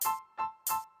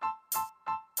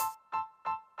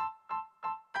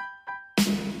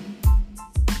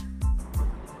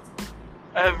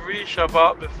Every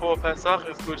Shabbat before Pesach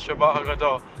is called Shabbat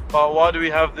Hagadol. But why do we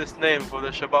have this name for the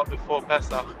Shabbat before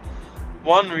Pesach?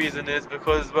 One reason is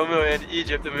because when we were in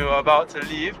Egypt and we were about to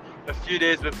leave, a few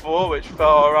days before, which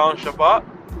fell around Shabbat,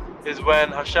 is when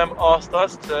Hashem asked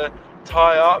us to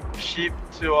tie up sheep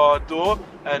to our door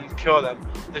and kill them.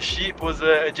 The sheep was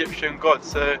the Egyptian god,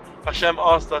 so Hashem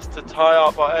asked us to tie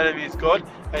up our enemy's god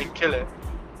and kill it.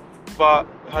 But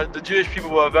the Jewish people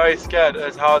were very scared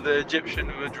as how the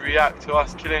Egyptian would react to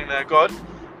us killing their god,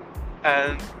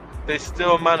 and they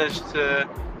still managed to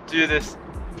do this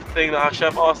thing that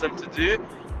Hashem asked them to do,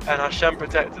 and Hashem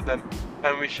protected them.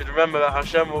 And we should remember that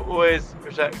Hashem will always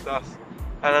protect us.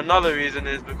 And another reason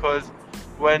is because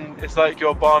when it's like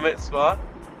your bar mitzvah,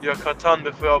 you're katan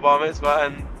before your bar mitzvah,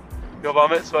 and your bar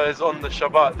mitzvah is on the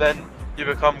Shabbat, then you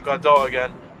become gadol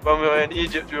again. When we were in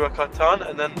Egypt, we were katan,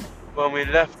 and then when we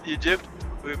left Egypt,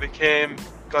 we became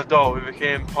gadol, we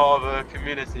became part of a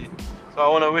community. So I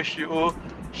want to wish you all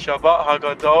Shabbat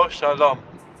Hagadol Shalom.